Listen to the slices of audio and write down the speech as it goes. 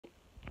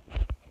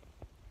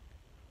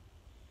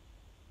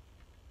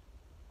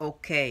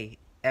Okay,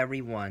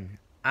 everyone,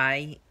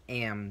 I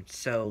am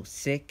so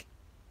sick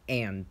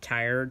and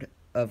tired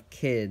of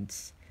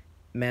kids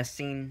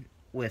messing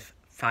with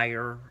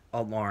fire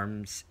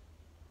alarms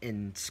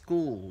in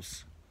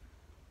schools.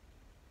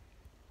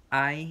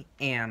 I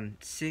am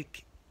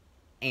sick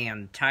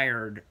and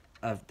tired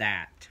of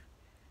that.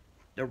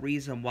 The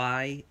reason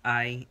why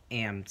I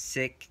am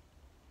sick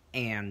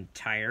and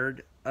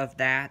tired of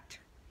that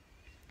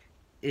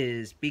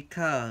is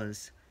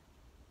because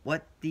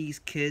what these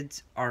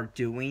kids are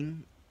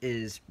doing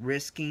is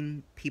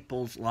risking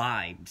people's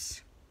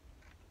lives.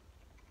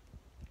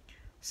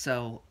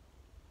 So,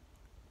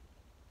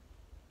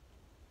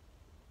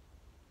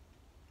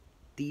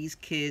 these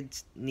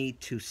kids need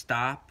to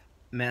stop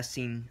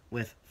messing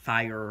with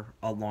fire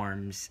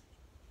alarms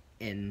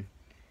in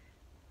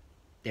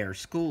their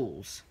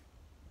schools.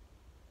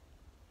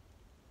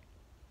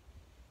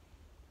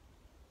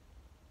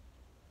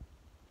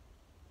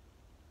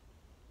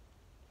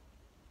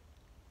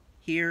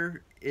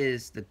 Here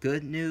is the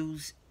good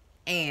news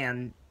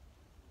and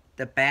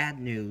the bad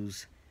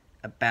news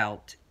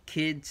about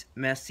kids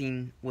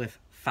messing with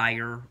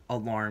fire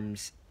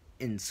alarms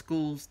in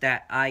schools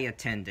that I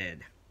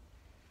attended.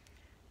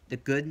 The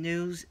good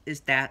news is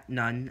that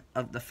none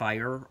of the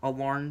fire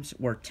alarms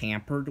were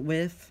tampered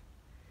with,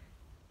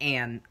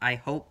 and I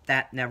hope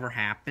that never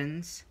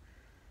happens.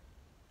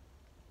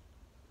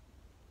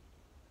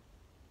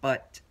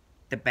 But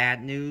the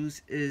bad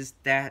news is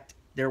that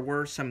there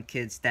were some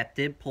kids that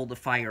did pull the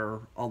fire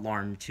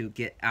alarm to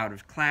get out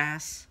of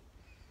class.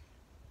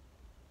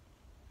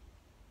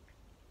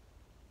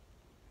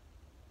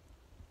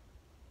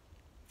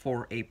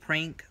 For a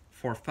prank,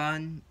 for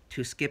fun,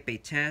 to skip a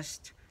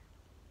test,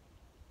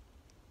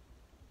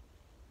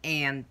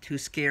 and to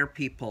scare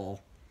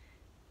people.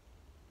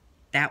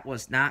 That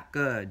was not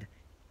good.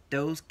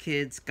 Those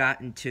kids got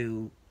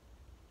into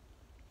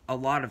a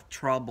lot of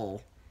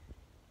trouble,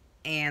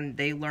 and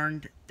they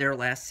learned their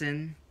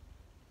lesson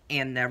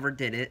and never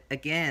did it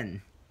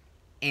again.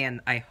 And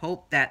I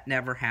hope that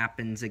never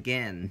happens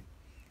again.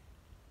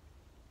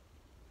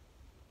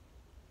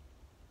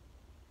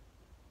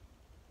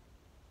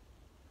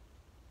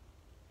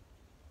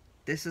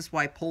 This is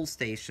why pole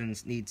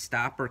stations need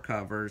stopper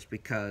covers,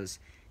 because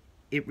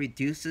it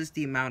reduces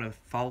the amount of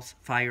false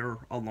fire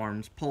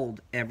alarms pulled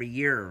every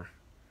year.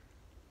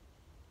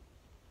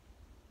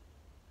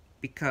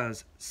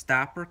 Because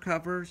stopper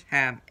covers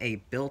have a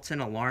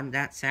built-in alarm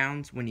that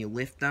sounds when you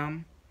lift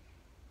them,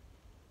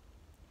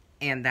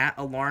 and that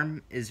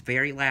alarm is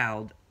very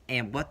loud,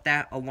 and what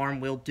that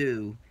alarm will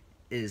do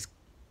is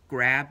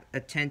grab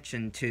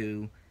attention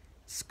to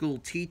school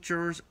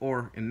teachers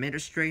or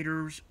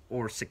administrators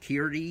or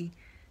security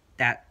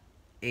that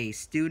a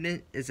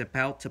student is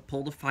about to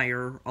pull the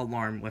fire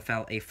alarm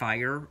without a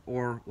fire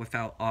or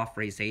without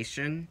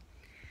authorization,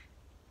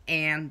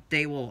 and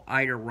they will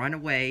either run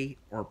away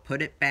or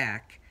put it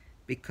back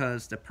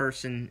because the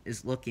person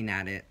is looking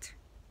at it.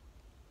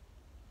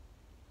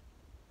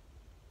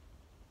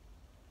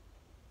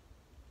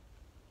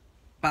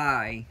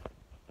 Bye.